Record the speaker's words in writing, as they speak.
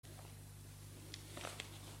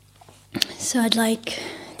So I'd like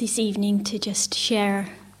this evening to just share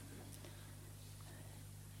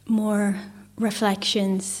more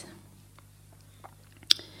reflections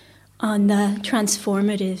on the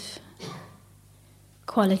transformative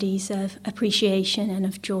qualities of appreciation and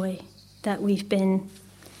of joy that we've been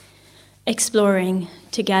exploring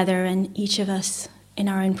together, and each of us in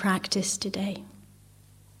our own practice today.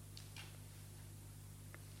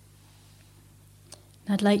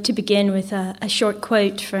 I'd like to begin with a short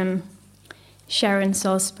quote from Sharon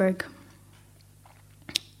Salzberg,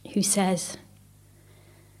 who says,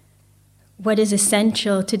 "What is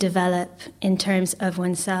essential to develop in terms of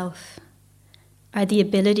oneself are the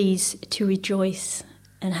abilities to rejoice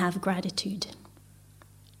and have gratitude."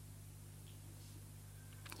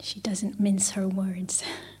 She doesn't mince her words.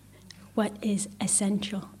 What is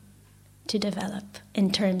essential to develop in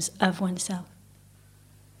terms of oneself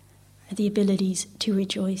are the abilities to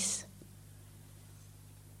rejoice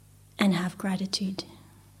and have gratitude.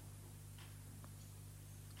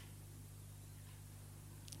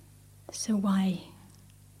 So why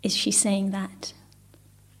is she saying that?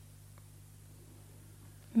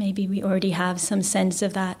 Maybe we already have some sense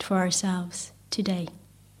of that for ourselves today.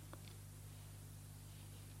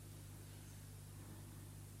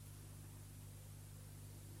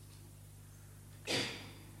 I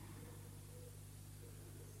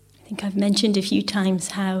think I've mentioned a few times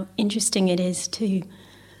how interesting it is to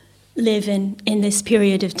live in this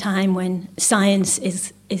period of time when science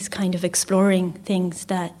is kind of exploring things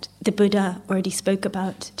that the Buddha already spoke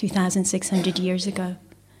about 2,600 years ago,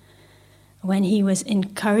 when he was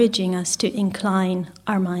encouraging us to incline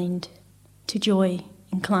our mind to joy,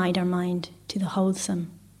 incline our mind to the wholesome.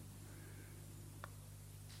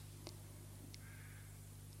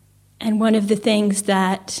 And one of the things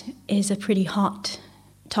that is a pretty hot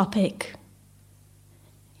topic,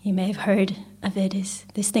 you may have heard of it, is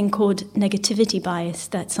this thing called negativity bias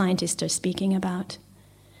that scientists are speaking about,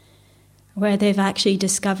 where they've actually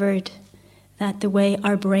discovered that the way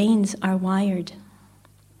our brains are wired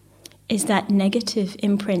is that negative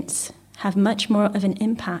imprints have much more of an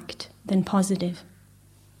impact than positive.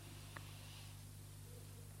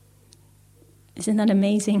 Isn't that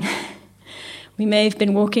amazing? We may have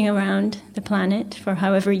been walking around the planet for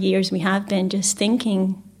however years we have been, just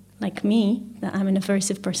thinking, like me, that I'm an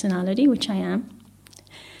aversive personality, which I am.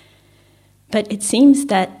 But it seems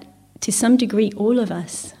that to some degree, all of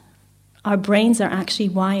us, our brains are actually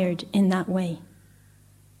wired in that way.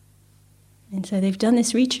 And so they've done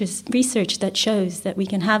this research that shows that we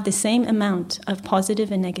can have the same amount of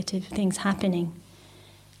positive and negative things happening,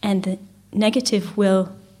 and the negative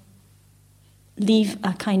will leave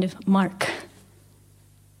a kind of mark.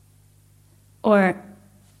 Or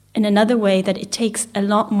in another way, that it takes a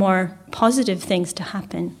lot more positive things to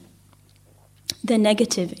happen than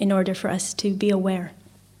negative in order for us to be aware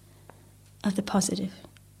of the positive.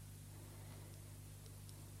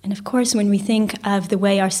 And of course, when we think of the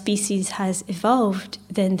way our species has evolved,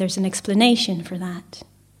 then there's an explanation for that.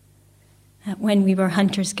 When we were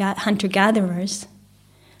hunter-gatherers,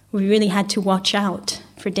 we really had to watch out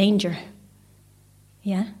for danger.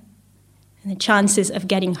 Yeah? And the chances of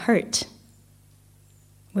getting hurt,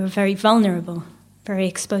 we're very vulnerable, very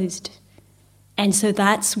exposed. And so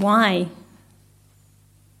that's why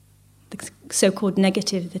the so-called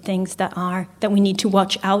negative, the things that we need to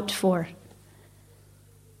watch out for,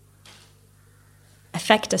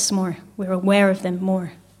 affect us more. We're aware of them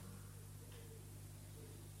more.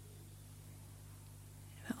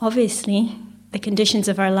 Obviously, the conditions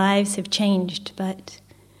of our lives have changed, but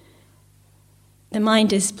the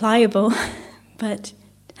mind is pliable, but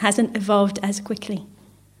hasn't evolved as quickly.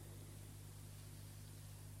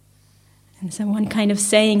 And so one kind of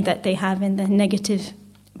saying that they have in the negative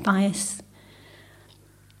bias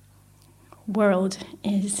world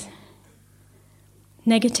is,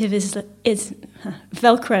 negative is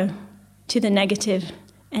Velcro to the negative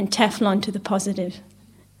and Teflon to the positive.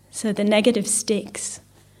 So the negative sticks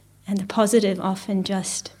and the positive often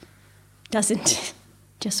just doesn't,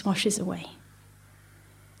 just washes away.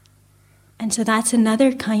 And so that's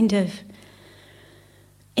another kind of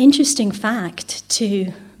interesting fact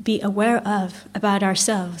to be aware of about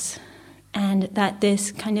ourselves, and that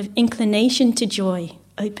this kind of inclination to joy,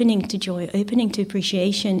 opening to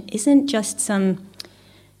appreciation isn't just some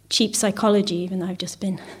cheap psychology, even though I've just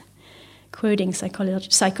been quoting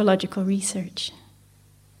psychological research,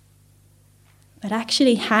 but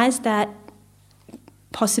actually has that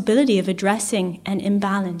possibility of addressing an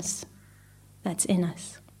imbalance that's in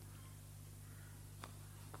us.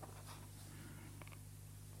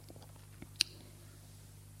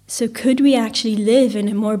 So could we actually live in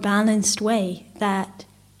a more balanced way that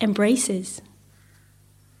embraces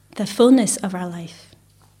the fullness of our life,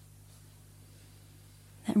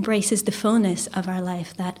 that embraces the fullness of our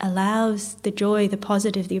life, that allows the joy, the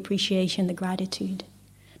positive, the appreciation, the gratitude,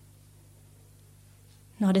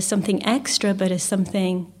 not as something extra, but as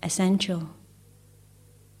something essential.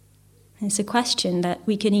 And it's a question that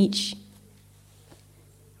we can each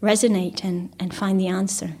resonate and find the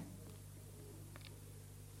answer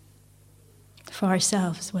for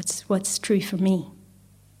ourselves. What's true for me?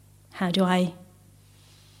 How do I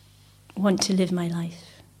want to live my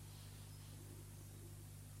life?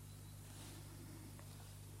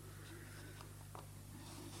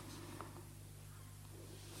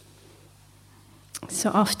 So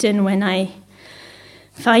often when I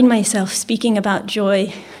find myself speaking about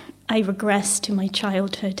joy, I regress to my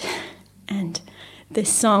childhood, and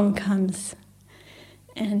this song comes.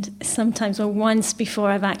 And sometimes, or once before,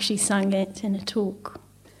 I've actually sung it in a talk,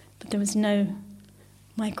 but there was no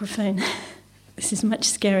microphone. This is much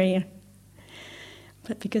scarier.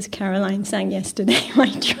 But because Caroline sang yesterday, I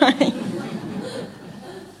might try.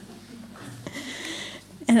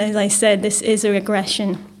 And as I said, this is a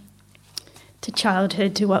regression to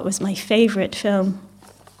childhood, to what was my favorite film.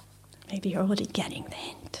 Maybe you're already getting the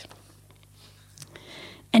hint.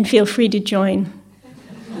 And feel free to join.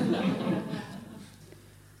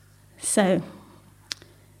 So,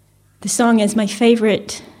 the song is my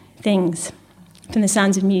favorite things from The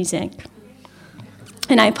Sounds of Music.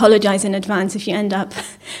 And I apologize in advance if you end up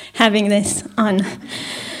having this on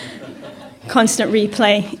constant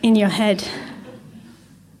replay in your head.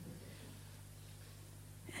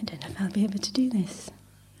 I don't know if I'll be able to do this.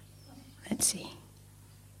 Let's see.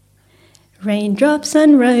 Raindrops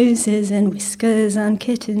on roses and whiskers on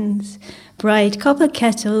kittens, bright copper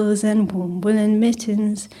kettles and warm woolen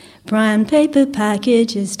mittens, brown paper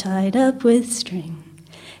packages tied up with string.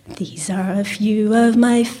 These are a few of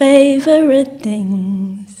my favorite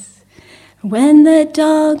things. When the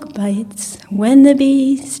dog bites, when the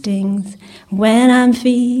bee stings, when I'm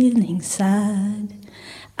feeling sad,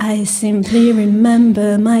 I simply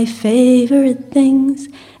remember my favorite things,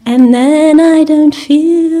 and then I don't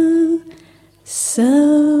feel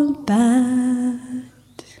so bad.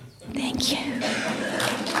 Thank you.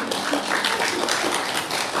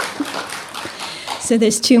 So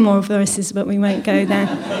there's 2 more verses, but we won't go there.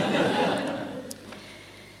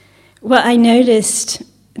 Well, I noticed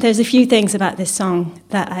there's a few things about this song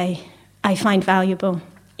that I find valuable,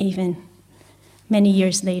 even many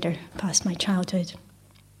years later, past my childhood.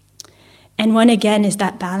 And one, again, is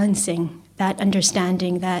that balancing, that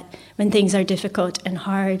understanding that when things are difficult and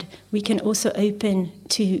hard, we can also open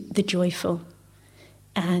to the joyful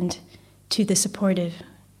and to the supportive.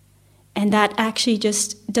 And that actually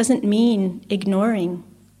just doesn't mean ignoring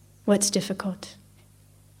what's difficult,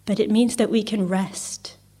 but it means that we can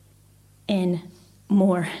rest in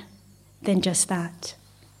more than just that.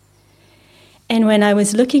 And when I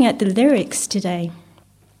was looking at the lyrics today,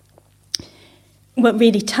 what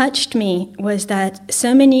really touched me was that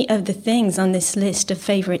so many of the things on this list of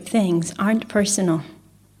favorite things aren't personal.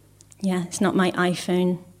 Yeah, it's not my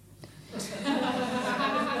iPhone.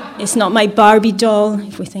 It's not my Barbie doll,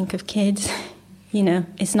 if we think of kids.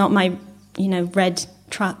 It's not my, red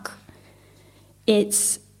truck.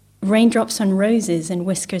 It's raindrops on roses and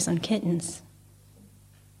whiskers on kittens.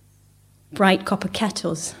 Bright copper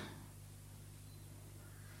kettles.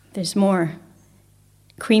 There's more.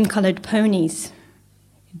 Cream-colored ponies.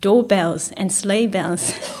 Doorbells and sleigh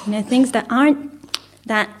bells. Things that aren't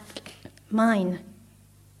that mine.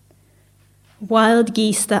 Wild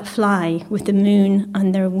geese that fly with the moon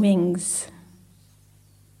on their wings.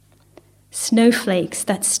 Snowflakes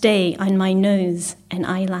that stay on my nose and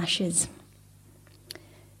eyelashes.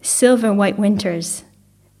 Silver white winters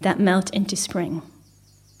that melt into spring.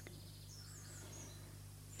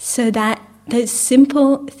 So that those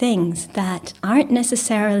simple things that aren't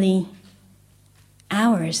necessarily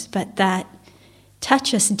ours, but that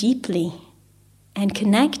touch us deeply and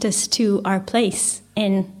connect us to our place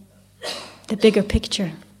in the bigger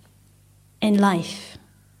picture, in life,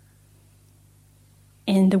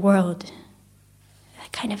 in the world,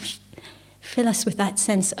 that kind of fill us with that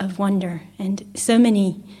sense of wonder. And so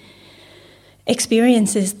many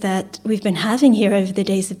experiences that we've been having here over the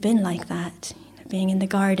days have been like that. Being in the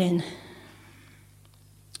garden,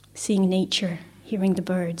 seeing nature, hearing the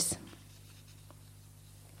birds.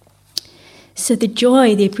 So the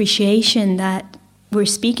joy, the appreciation that we're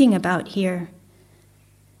speaking about here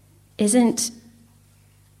isn't,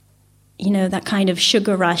 that kind of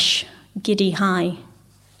sugar rush, giddy high,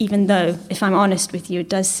 even though, if I'm honest with you, it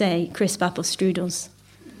does say crisp apple strudels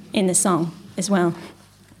in the song as well.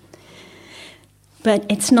 But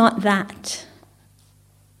it's not that.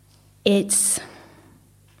 It's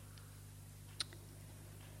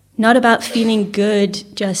not about feeling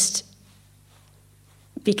good just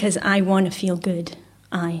because I want to feel good.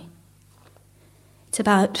 It's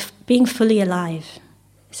about being fully alive.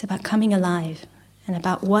 It's about coming alive and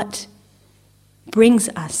about what brings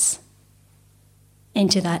us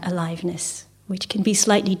into that aliveness, which can be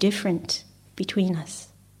slightly different between us,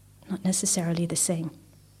 not necessarily the same.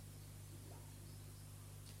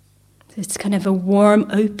 So it's kind of a warm,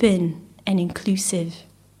 open, and inclusive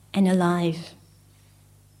and alive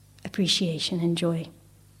appreciation and joy.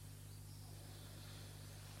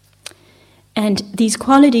 And these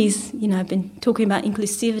qualities, I've been talking about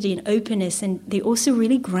inclusivity and openness, and they also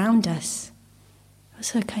really ground us.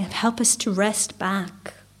 Also kind of help us to rest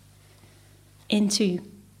back into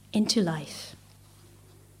life.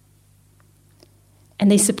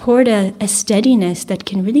 And they support a steadiness that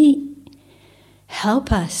can really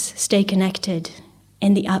help us stay connected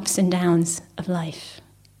in the ups and downs of life.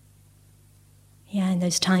 Yeah, in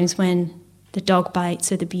those times when the dog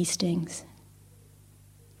bites or the bee stings.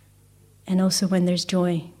 And also when there's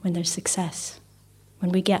joy, when there's success,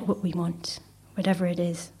 when we get what we want, whatever it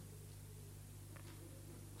is.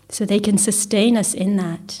 So they can sustain us in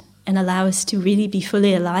that and allow us to really be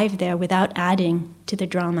fully alive there without adding to the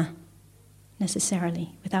drama,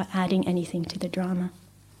 necessarily, without adding anything to the drama.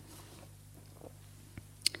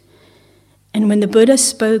 And when the Buddha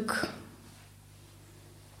spoke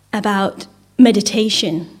about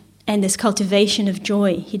meditation and this cultivation of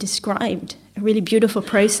joy, he described a really beautiful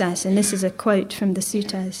process, and this is a quote from the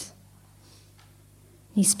suttas.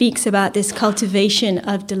 He speaks about this cultivation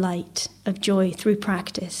of delight, of joy through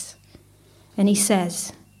practice. And he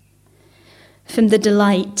says, from the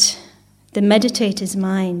delight, the meditator's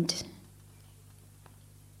mind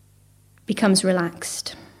becomes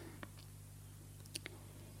relaxed.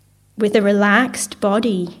 With a relaxed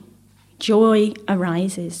body, joy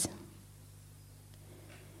arises.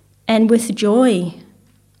 And with joy,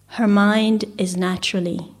 her mind is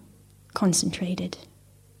naturally concentrated.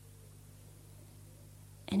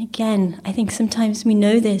 And again, I think sometimes we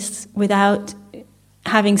know this without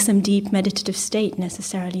having some deep meditative state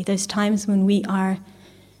necessarily. Those times when we are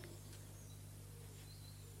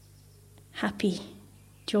happy,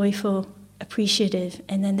 joyful, appreciative,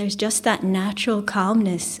 and then there's just that natural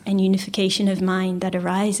calmness and unification of mind that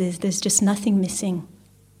arises. There's just nothing missing.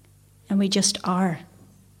 And we just are.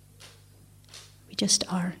 We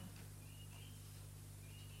just are.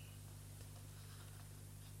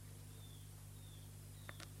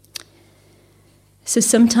 So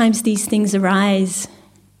sometimes these things arise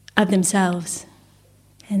of themselves.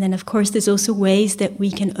 And then, of course, there's also ways that we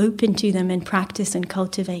can open to them and practice and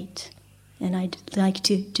cultivate. And I'd like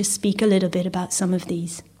to just speak a little bit about some of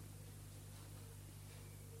these.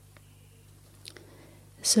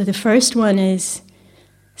 So the first one is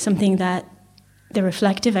something that the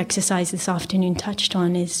reflective exercise this afternoon touched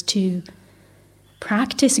on, is to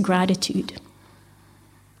practice gratitude.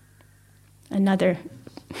 Another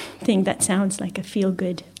thing that sounds like a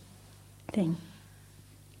feel-good thing.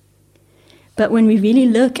 But when we really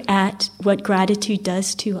look at what gratitude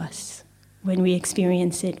does to us, when we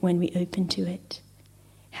experience it, when we open to it,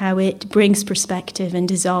 how it brings perspective and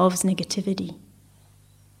dissolves negativity.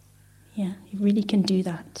 Yeah, you really can do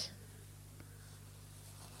that.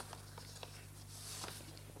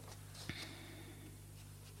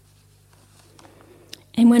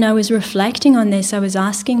 And when I was reflecting on this, I was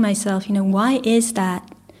asking myself, why is that?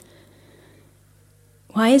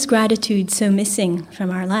 Why is gratitude so missing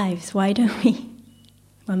from our lives? Why don't we,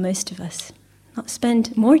 most of us, not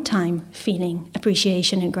spend more time feeling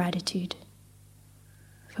appreciation and gratitude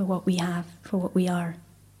for what we have, for what we are?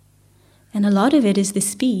 And a lot of it is the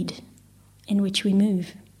speed in which we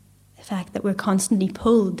move. The fact that we're constantly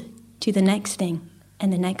pulled to the next thing,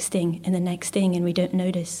 and the next thing, and the next thing, and we don't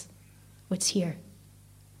notice what's here.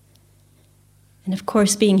 And of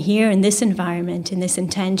course, being here in this environment, in this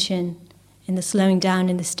intention, in the slowing down,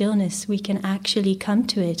 in the stillness, we can actually come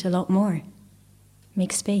to it a lot more.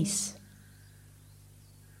 Make space.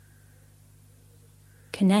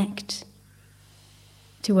 Connect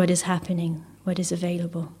to what is happening, what is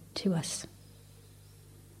available to us.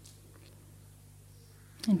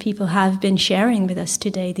 And people have been sharing with us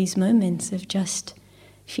today these moments of just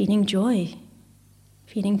feeling joy,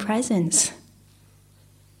 feeling presence.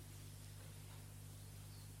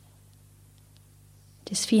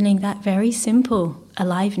 Just feeling that very simple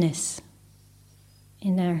aliveness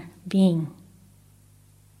in their being.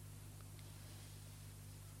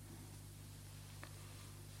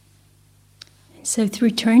 So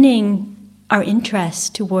through turning our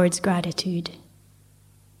interest towards gratitude,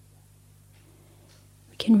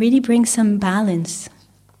 can really bring some balance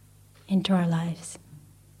into our lives.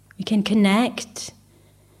 We can connect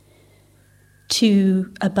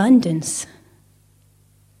to abundance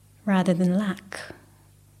rather than lack.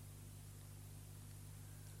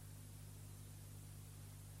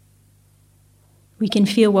 We can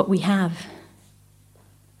feel what we have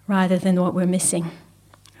rather than what we're missing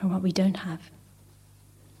or what we don't have.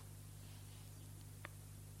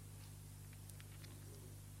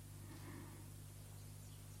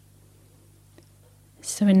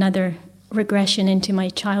 So another regression into my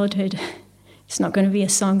childhood, it's not going to be a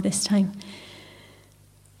song this time,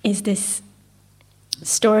 is this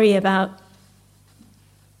story about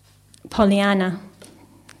Pollyanna.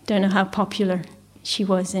 Don't know how popular she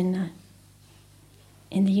was in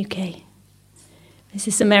the UK. There's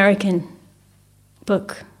this American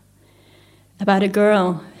book about a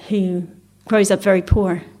girl who grows up very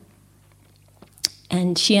poor,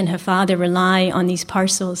 and she and her father rely on these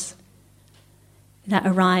parcels that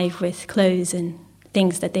arrive with clothes and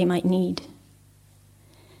things that they might need.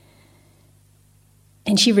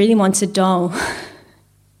 And she really wants a doll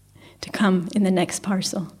to come in the next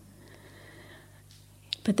parcel.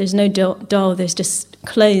 But there's no doll, there's just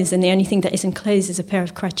clothes, and the only thing that isn't clothes is a pair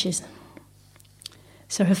of crutches.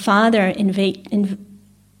 So her father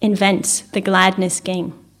invents the gladness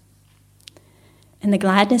game. And the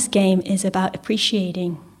gladness game is about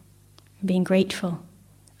appreciating, being grateful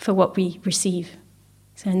for what we receive.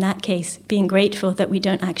 So in that case, being grateful that we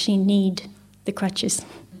don't actually need the crutches.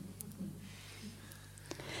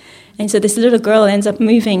 And so this little girl ends up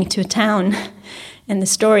moving to a town, and the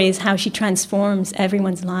story is how she transforms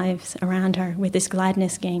everyone's lives around her with this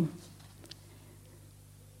gladness game.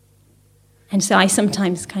 And so I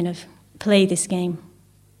sometimes kind of play this game.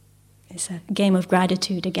 It's a game of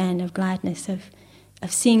gratitude, again, of gladness, of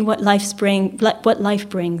seeing what life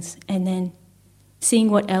brings, and then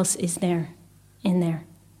seeing what else is there, in there.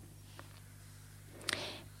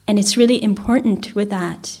 And it's really important with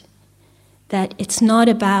that it's not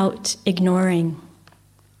about ignoring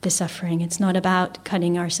the suffering. It's not about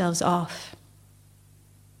cutting ourselves off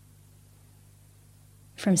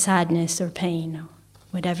from sadness or pain or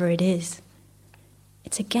whatever it is.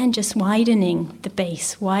 It's again just widening the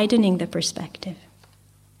base, widening the perspective.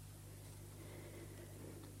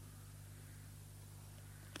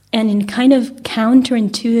 And in kind of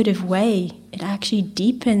counterintuitive way, it actually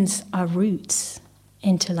deepens our roots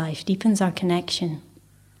into life, deepens our connection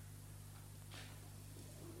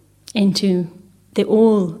into the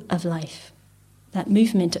all of life, that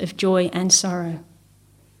movement of joy and sorrow.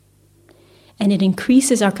 And it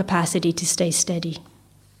increases our capacity to stay steady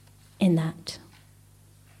in that,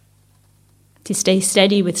 to stay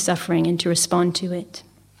steady with suffering and to respond to it.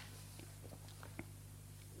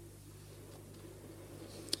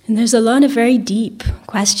 And there's a lot of very deep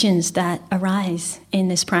questions that arise in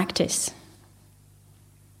this practice.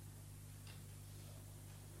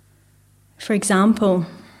 For example,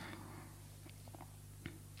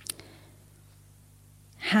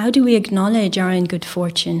 how do we acknowledge our own good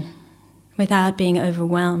fortune without being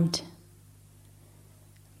overwhelmed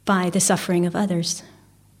by the suffering of others?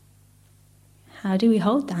 How do we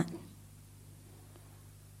hold that?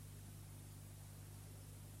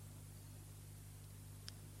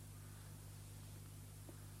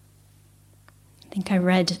 I think I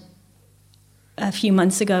read a few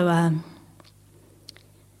months ago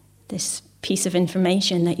this piece of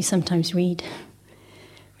information that you sometimes read,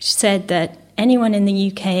 which said that anyone in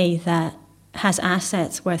the UK that has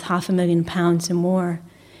assets worth £500,000 or more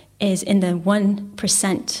is in the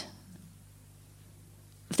 1%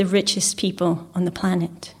 of the richest people on the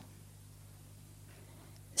planet.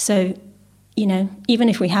 So, even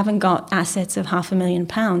if we haven't got assets of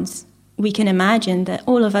 £500,000, we can imagine that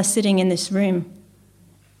all of us sitting in this room,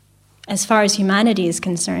 as far as humanity is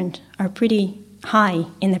concerned, are pretty high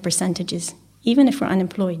in the percentages, even if we're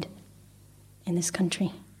unemployed in this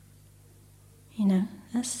country.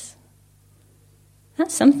 That's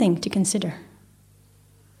something to consider.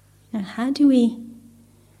 How do we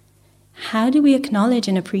acknowledge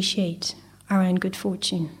and appreciate our own good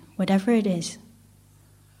fortune, whatever it is,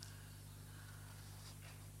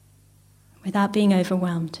 without being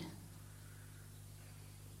overwhelmed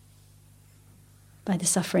by the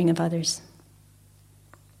suffering of others,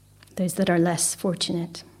 those that are less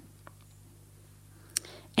fortunate?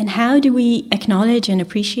 And how do we acknowledge and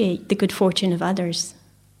appreciate the good fortune of others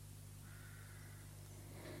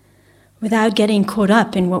without getting caught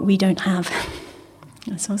up in what we don't have?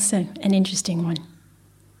 That's also an interesting one.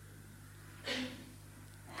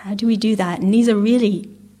 How do we do that? And these are really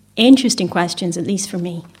interesting questions, at least for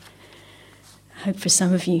me. I hope for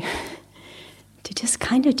some of you to just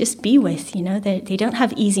kind of just be with, They don't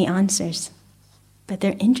have easy answers, but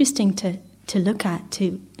they're interesting to look at,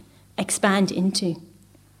 to expand into.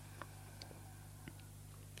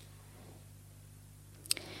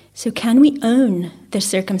 So can we own the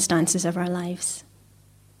circumstances of our lives?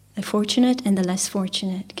 The fortunate and the less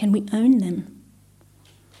fortunate. Can we own them?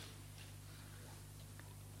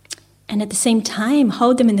 And at the same time,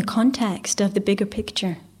 hold them in the context of the bigger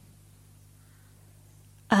picture,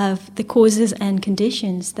 of the causes and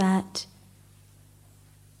conditions that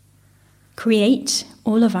create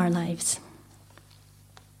all of our lives,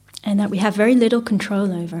 and that we have very little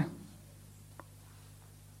control over.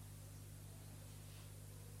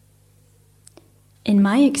 In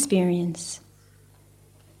my experience,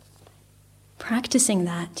 practicing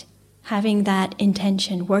that, having that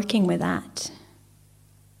intention, working with that,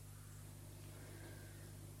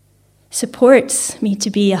 supports me to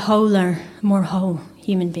be a wholer, more whole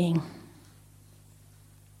human being.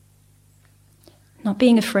 Not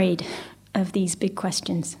being afraid of these big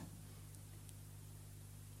questions.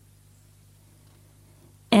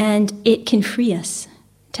 And it can free us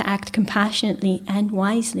to act compassionately and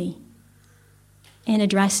wisely in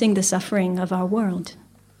addressing the suffering of our world.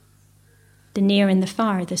 The near and the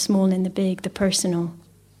far, the small and the big, the personal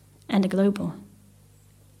and the global.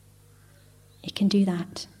 It can do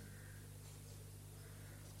that.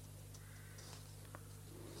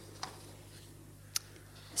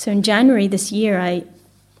 So in January this year,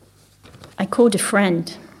 I called a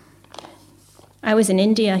friend. I was in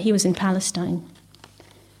India, he was in Palestine.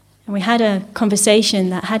 And we had a conversation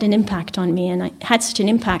that had an impact on me, and it had such an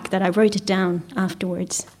impact that I wrote it down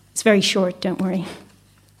afterwards. It's very short, don't worry.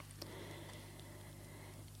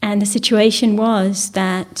 And the situation was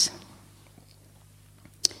that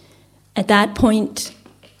at that point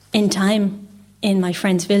in time in my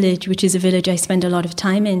friend's village, which is a village I spend a lot of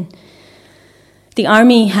time in, the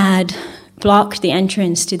army had blocked the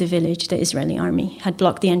entrance to the village. The Israeli army had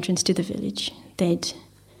blocked the entrance to the village. They'd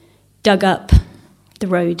dug up the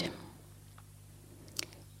road.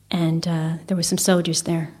 And there were some soldiers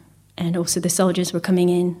there. And also the soldiers were coming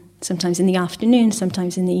in, sometimes in the afternoon,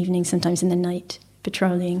 sometimes in the evening, sometimes in the night,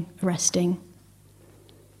 patrolling, arresting.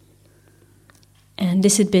 And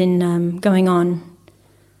this had been going on.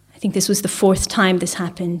 I think this was the 4th time this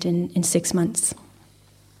happened in 6 months.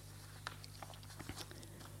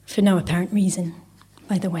 For no apparent reason,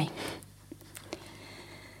 by the way.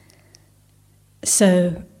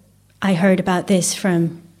 So I heard about this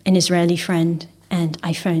from an Israeli friend, and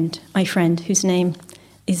I phoned my friend, whose name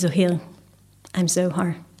is Zohar. I'm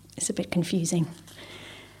Zohar. It's a bit confusing.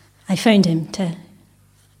 I phoned him to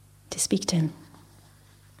speak to him.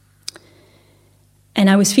 And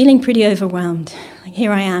I was feeling pretty overwhelmed. Like,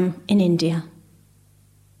 here I am in India,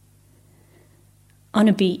 on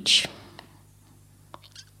a beach,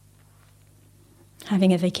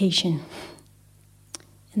 having a vacation.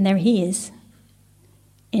 And there he is,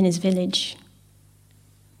 in his village,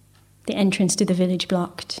 the entrance to the village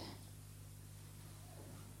blocked.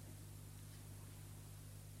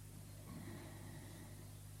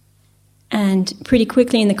 And pretty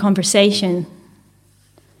quickly in the conversation,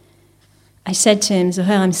 I said to him,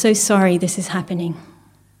 Zohar, I'm so sorry this is happening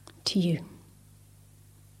to you.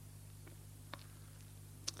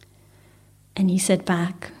 And he said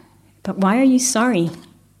back, but why are you sorry?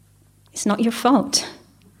 It's not your fault.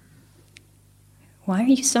 Why are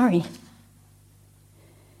you sorry?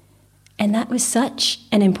 And that was such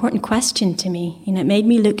an important question to me. It made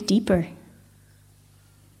me look deeper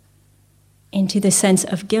into the sense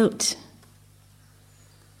of guilt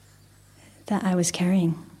that I was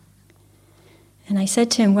carrying. And I said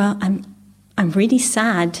to him, well, I'm really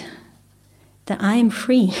sad that I am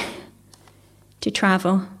free to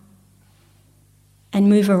travel and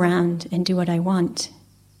move around and do what I want,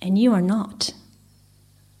 and you are not. It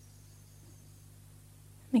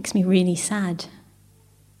makes me really sad.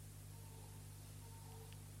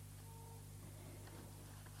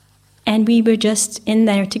 And we were just in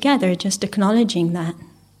there together, just acknowledging that.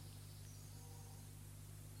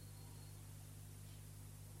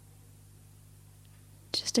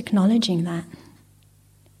 Just acknowledging that.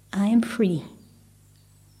 I am free,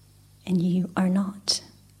 and you are not.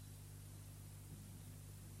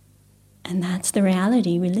 And that's the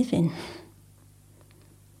reality we live in.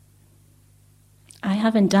 I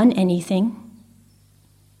haven't done anything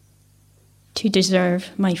to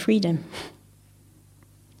deserve my freedom.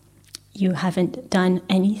 You haven't done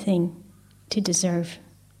anything to deserve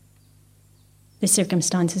the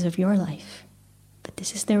circumstances of your life. But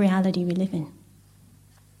this is the reality we live in.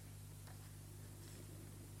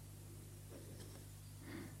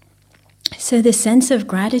 So the sense of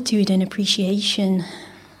gratitude and appreciation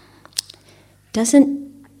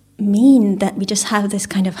doesn't mean that we just have this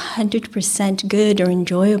kind of 100% good or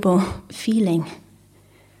enjoyable feeling.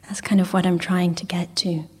 That's kind of what I'm trying to get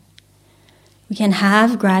to. We can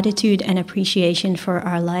have gratitude and appreciation for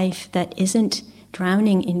our life that isn't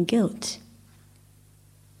drowning in guilt,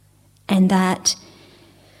 and that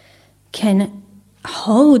can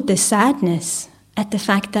hold the sadness at the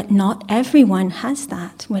fact that not everyone has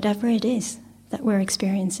that, whatever it is that we're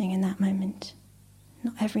experiencing in that moment.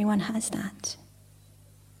 Not everyone has that.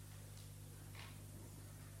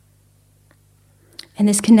 And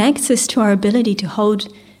this connects us to our ability to hold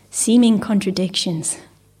seeming contradictions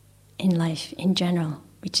in life in general,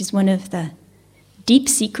 which is one of the deep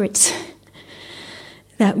secrets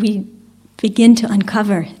that we begin to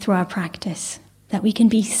uncover through our practice. That we can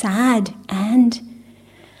be sad and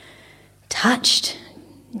touched,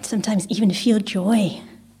 and sometimes even feel joy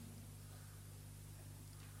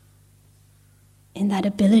in that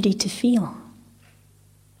ability to feel.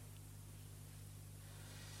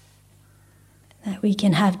 That we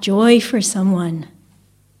can have joy for someone,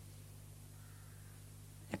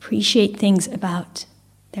 appreciate things about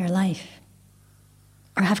their life,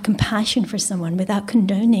 or have compassion for someone without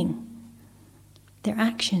condoning their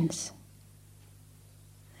actions.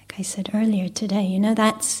 Like I said earlier today,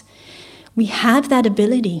 we have that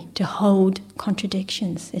ability to hold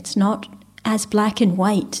contradictions. It's not as black and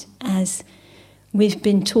white as we've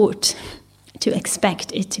been taught to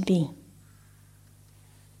expect it to be.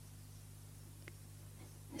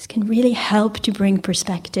 This can really help to bring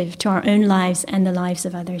perspective to our own lives and the lives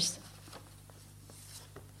of others.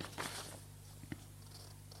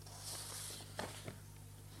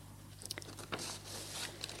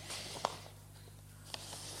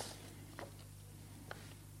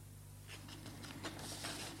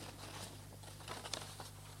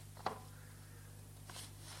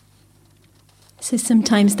 So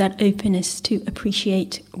sometimes that openness to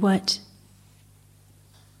appreciate what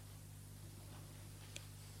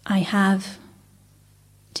I have,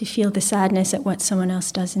 to feel the sadness at what someone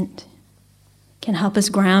else doesn't, can help us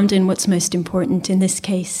ground in what's most important in this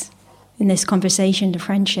case, in this conversation, the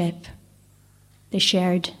friendship, the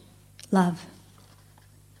shared love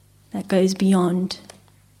that goes beyond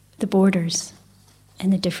the borders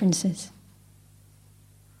and the differences.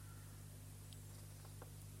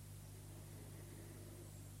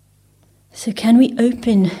 So can we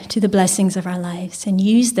open to the blessings of our lives and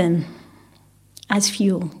use them as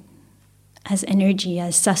fuel, as energy,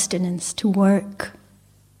 as sustenance to work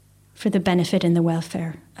for the benefit and the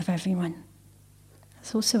welfare of everyone?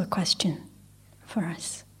 That's also a question for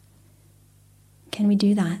us. Can we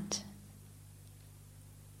do that?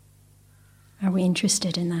 Are we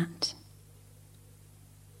interested in that?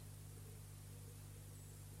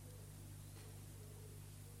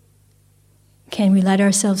 Can we let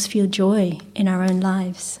ourselves feel joy in our own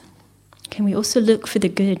lives? Can we also look for the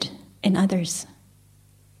good in others?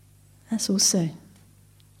 That's also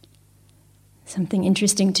something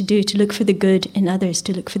interesting to do, to look for the good in others,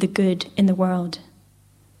 to look for the good in the world.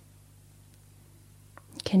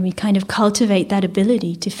 Can we kind of cultivate that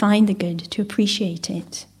ability to find the good, to appreciate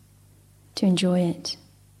it, to enjoy it?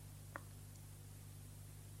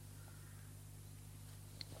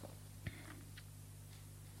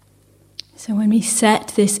 So when we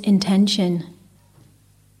set this intention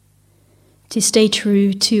to stay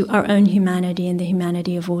true to our own humanity and the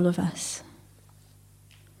humanity of all of us,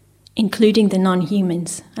 including the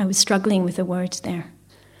non-humans. I was struggling with the words there.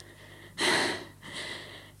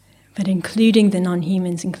 But including the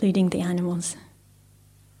non-humans, including the animals.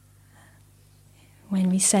 When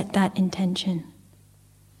we set that intention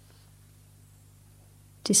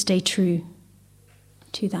to stay true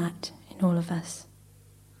to that in all of us,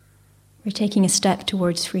 we're taking a step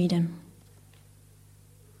towards freedom.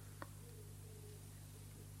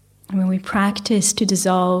 And when we practice to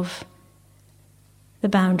dissolve the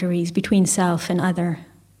boundaries between self and other,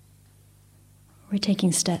 we're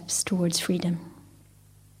taking steps towards freedom.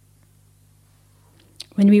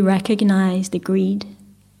 When we recognize the greed,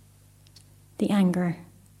 the anger,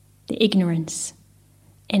 the ignorance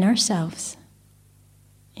in ourselves,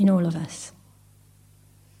 in all of us,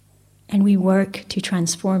 and we work to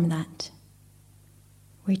transform that,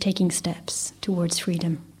 we're taking steps towards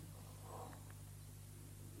freedom.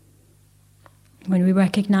 When we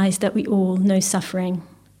recognize that we all know suffering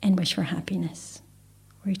and wish for happiness,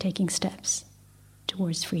 we're taking steps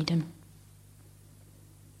towards freedom.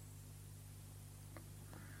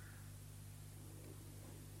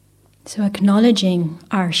 So acknowledging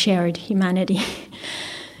our shared humanity,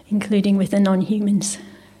 including with the non-humans,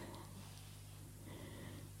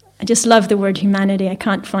 I just love the word humanity. I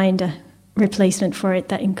can't find a replacement for it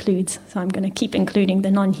that includes, so I'm going to keep including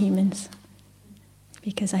the non-humans,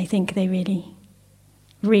 because I think they really,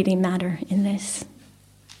 really matter in this.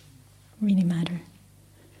 Really matter.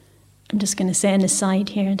 I'm just going to say an aside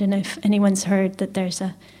here. I don't know if anyone's heard that there's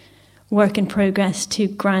a work in progress to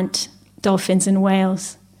grant dolphins and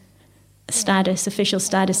whales status, official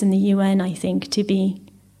status in the UN, I think, to be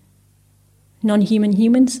non-human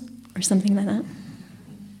humans or something like that.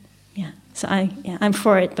 Yeah. So I'm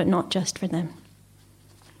for it, but not just for them.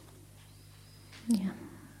 Yeah.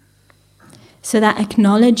 So that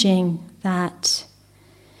acknowledging that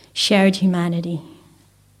shared humanity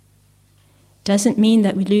doesn't mean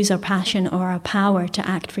that we lose our passion or our power to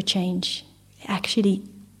act for change. It actually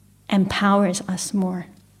empowers us more.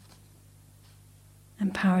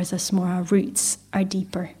 Empowers us more. Our roots are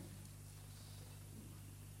deeper.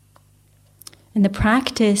 And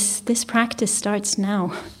this practice starts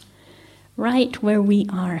now, right where we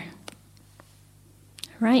are.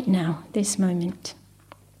 Right now, this moment.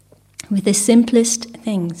 With the simplest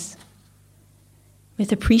things.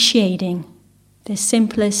 With appreciating the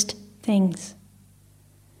simplest things.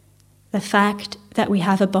 The fact that we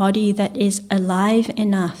have a body that is alive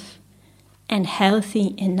enough and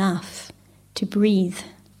healthy enough to breathe,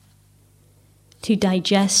 to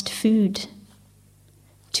digest food,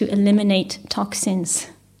 to eliminate toxins.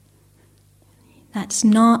 That's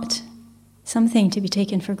not something to be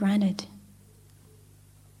taken for granted.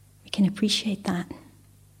 We can appreciate that.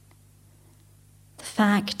 The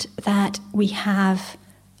fact that we have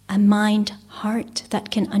a mind, heart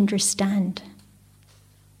that can understand,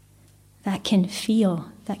 that can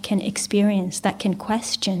feel, that can experience, that can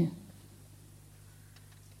question.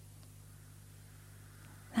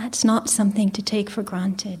 That's not something to take for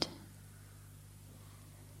granted.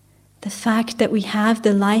 The fact that we have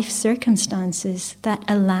the life circumstances that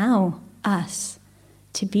allow us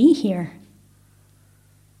to be here,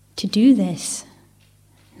 to do this,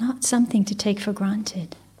 not something to take for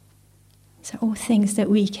granted. These are all things that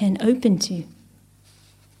we can open to,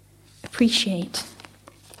 appreciate,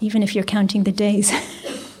 even if you're counting the days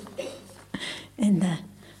and the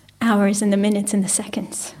hours and the minutes and the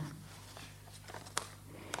seconds.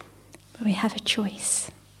 But we have a choice.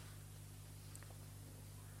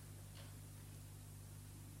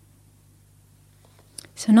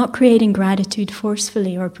 So not creating gratitude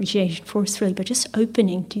forcefully or appreciation forcefully, but just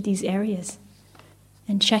opening to these areas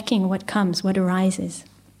and checking what comes, what arises.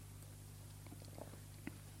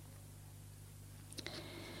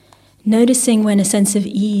 Noticing when a sense of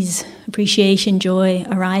ease, appreciation, joy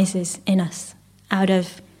arises in us, out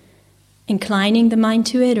of inclining the mind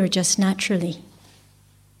to it or just naturally.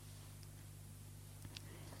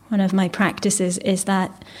 One of my practices is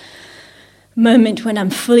that moment when I'm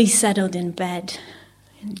fully settled in bed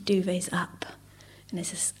and the duvet's up and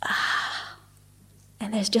there's this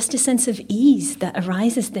and there's just a sense of ease that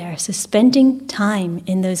arises there. So spending time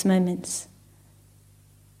in those moments,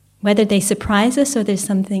 whether they surprise us or there's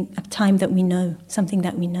a time that we know, something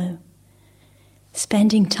that we know.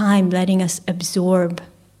 Spending time letting us absorb,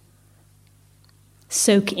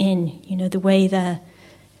 soak in, the way the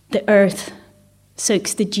earth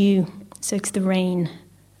soaks the dew, soaks the rain,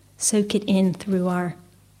 soak it in through our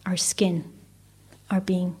skin, our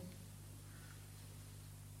being.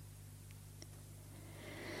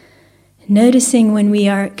 Noticing when we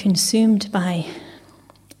are consumed by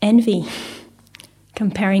envy,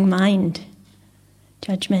 comparing mind,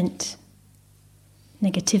 judgment,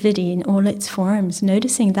 negativity in all its forms,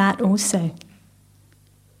 noticing that also.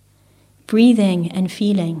 Breathing and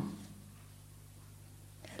feeling,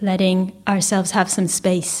 letting ourselves have some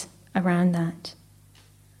space around that.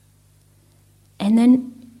 And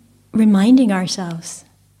then reminding ourselves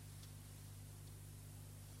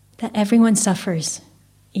that everyone suffers,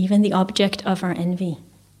 even the object of our envy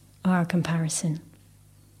or our comparison.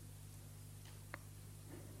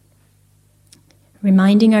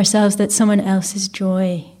 Reminding ourselves that someone else's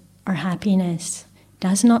joy or happiness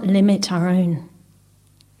does not limit our own.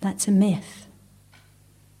 That's a myth.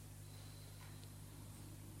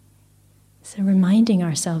 So reminding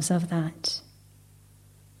ourselves of that.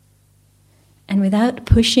 And without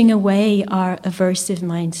pushing away our aversive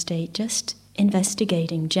mind state, just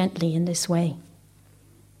investigating gently in this way.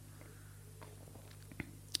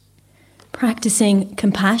 Practicing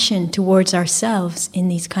compassion towards ourselves in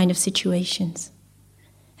these kind of situations.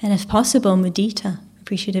 And if possible, mudita,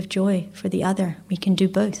 appreciative joy for the other. We can do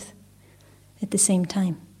both at the same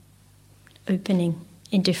time, opening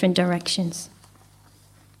in different directions.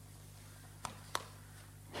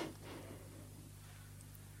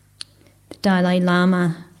 The Dalai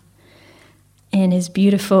Lama in his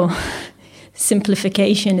beautiful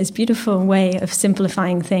simplification, his beautiful way of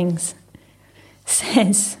simplifying things,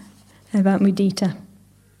 says about mudita.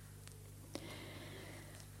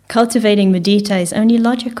 Cultivating mudita is only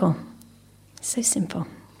logical. So simple.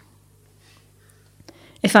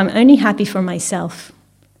 If I'm only happy for myself,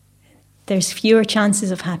 there's fewer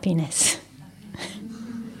chances of happiness.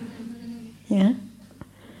 Yeah?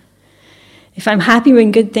 If I'm happy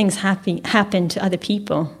when good things happen to other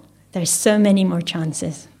people, there's so many more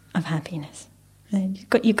chances of happiness.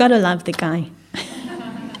 You've got to love the guy.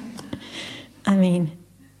 I mean,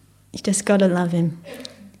 you just got to love him.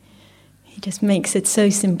 He just makes it so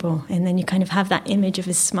simple, and then you kind of have that image of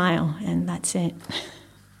his smile, and that's it.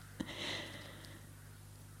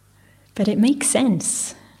 But it makes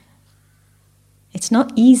sense. It's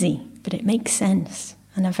not easy, but it makes sense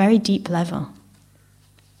on a very deep level.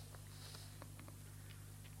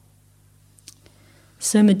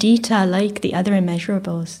 So mudita, like the other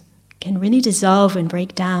immeasurables, can really dissolve and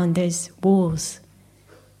break down those walls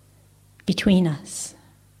between us.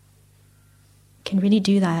 It can really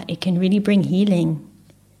do that. It can really bring healing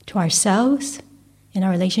to ourselves in our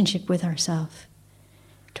relationship with ourselves,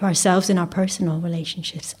 to ourselves in our personal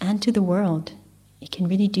relationships, and to the world. It can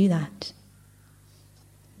really do that.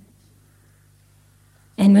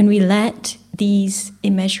 And when we let these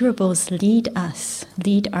immeasurables lead us,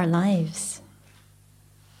 lead our lives,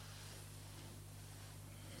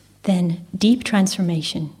 then deep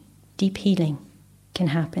transformation, deep healing can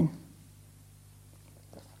happen.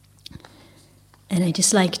 And I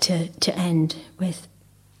just like to end with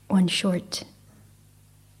one short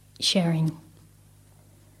sharing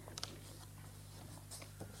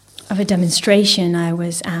of a demonstration I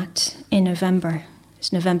was at in November.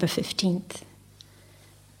 It's November 15th.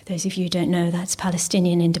 For those of you who don't know, that's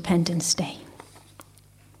Palestinian Independence Day.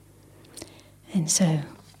 And so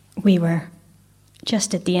we were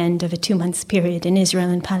just at the end of a 2-month period in Israel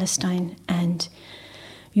and Palestine, and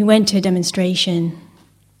we went to a demonstration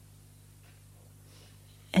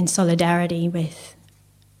in solidarity with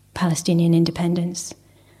Palestinian independence.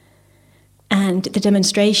 And the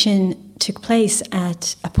demonstration took place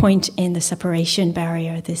at a point in the separation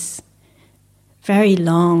barrier, this very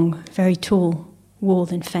long, very tall wall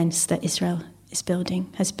and fence that Israel is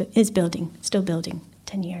building, still building,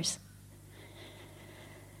 10 years.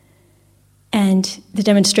 And the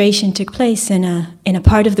demonstration took place in a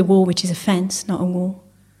part of the wall which is a fence, not a wall.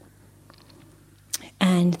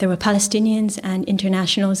 And there were Palestinians and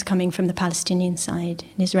internationals coming from the Palestinian side,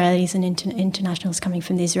 and Israelis and internationals coming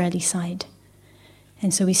from the Israeli side.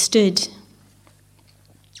 And so we stood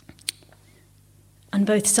on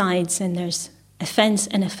both sides, and there's a fence,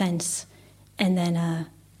 and then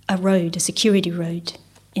a road, a security road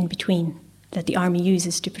in between that the army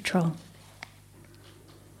uses to patrol.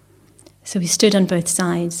 So we stood on both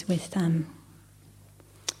sides with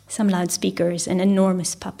some loudspeakers and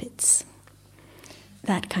enormous puppets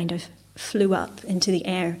that kind of flew up into the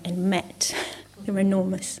air and met. They were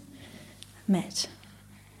enormous, met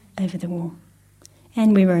over the wall.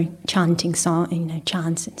 And we were chanting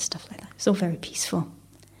chants and stuff like that. It was all very peaceful.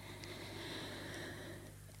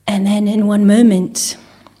 And then in one moment,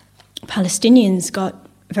 Palestinians got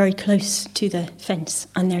very close to the fence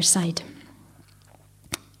on their side.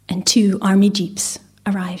 And 2 army jeeps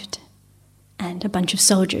arrived, and a bunch of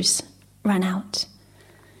soldiers ran out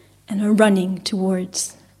and were running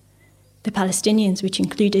towards the Palestinians, which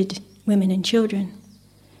included women and children,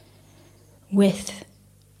 with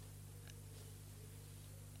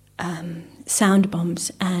sound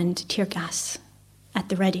bombs and tear gas at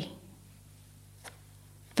the ready.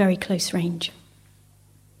 Very close range.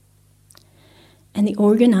 And the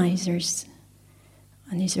organizers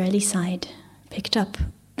on the Israeli side picked up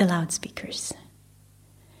the loudspeakers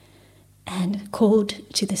and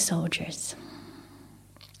called to the soldiers,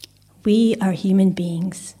 "We are human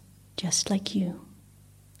beings just like you.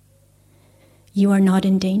 You are not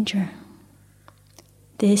in danger.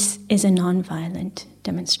 This is a non-violent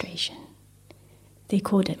demonstration." They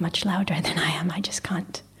called it much louder than I am. I just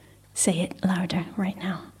can't say it louder right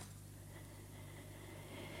now.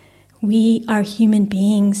 We are human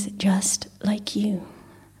beings just like you.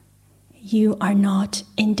 You are not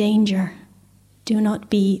in danger. Do not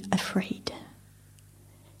be afraid.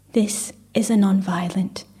 This is a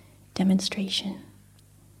non-violent demonstration.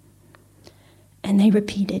 And they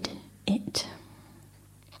repeated it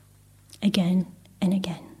again and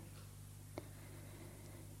again.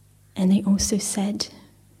 And they also said,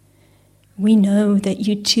 "We know that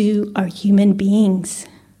you too are human beings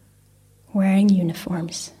wearing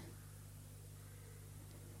uniforms.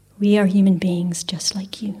 We are human beings just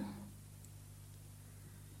like you.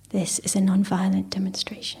 This is a non-violent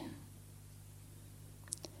demonstration.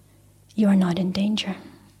 You are not in danger.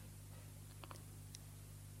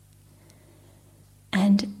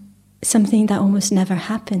 And something that almost never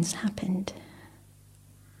happens happened.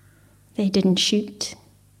 They didn't shoot.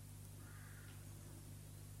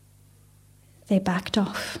 They backed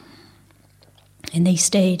off. And they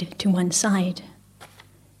stayed to one side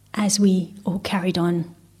as we all carried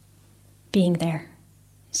on being there,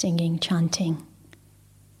 singing, chanting,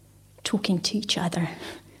 talking to each other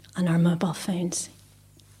on our mobile phones.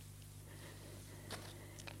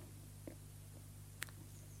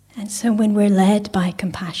 And so when we're led by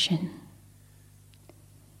compassion,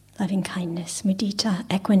 loving kindness, mudita,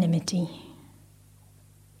 equanimity,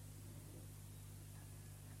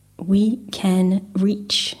 we can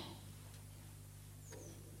reach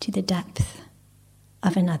to the depth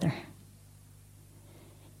of another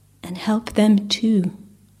and help them to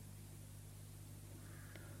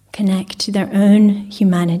connect to their own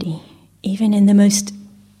humanity, even in the most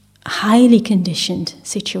highly conditioned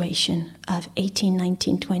situation of 18,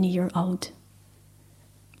 19, 20-year-old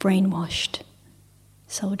brainwashed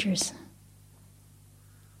soldiers.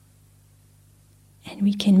 And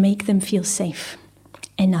we can make them feel safe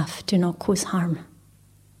enough to not cause harm.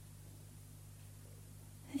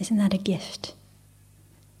 Isn't that a gift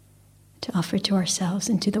to offer to ourselves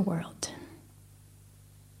and to the world?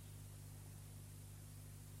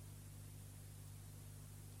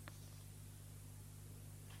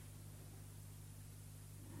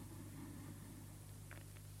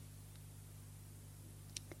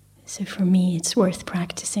 So for me, it's worth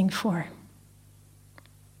practicing for.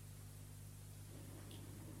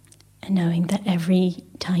 And knowing that every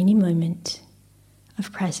tiny moment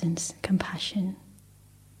of presence, compassion,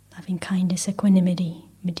 loving kindness, equanimity,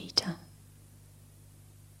 mudita,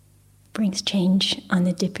 brings change on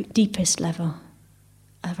the deepest level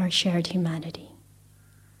of our shared humanity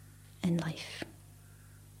and life.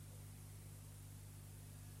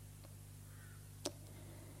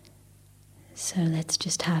 So let's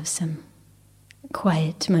just have some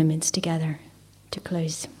quiet moments together to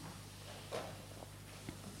close.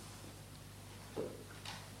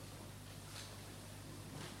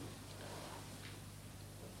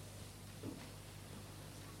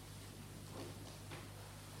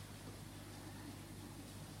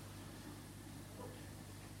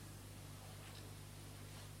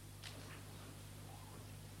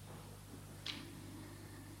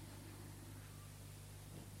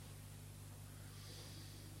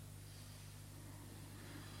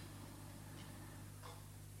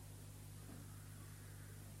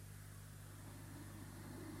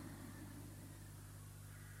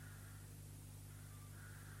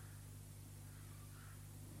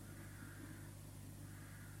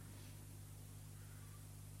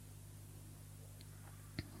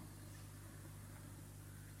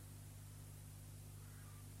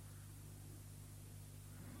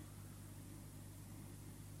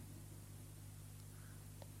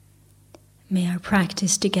 May our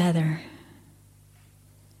practice together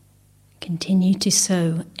continue to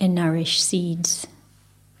sow and nourish seeds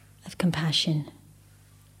of compassion,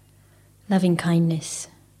 loving kindness,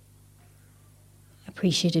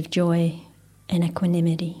 appreciative joy, and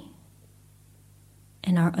equanimity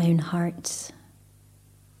in our own hearts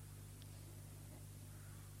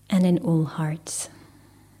and in all hearts.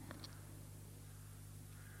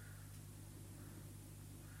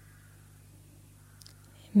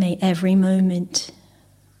 May every moment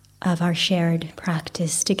of our shared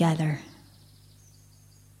practice together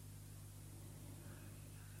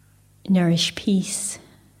nourish peace,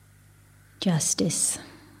 justice,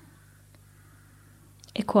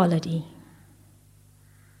 equality,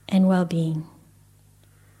 and well-being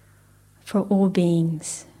for all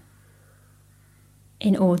beings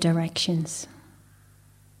in all directions,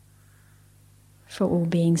 for all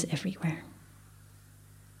beings everywhere.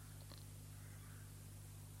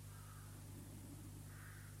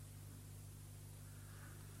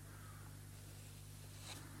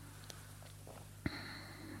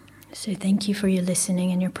 So thank you for your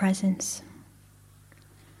listening and your presence,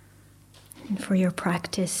 and for your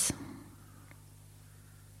practice.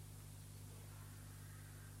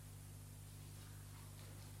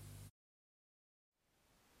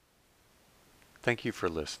 Thank you for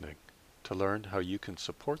listening. To learn how you can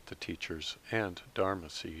support the teachers and Dharma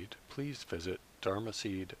Seed, please visit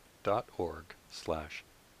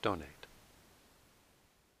dharmaseed.org/donate.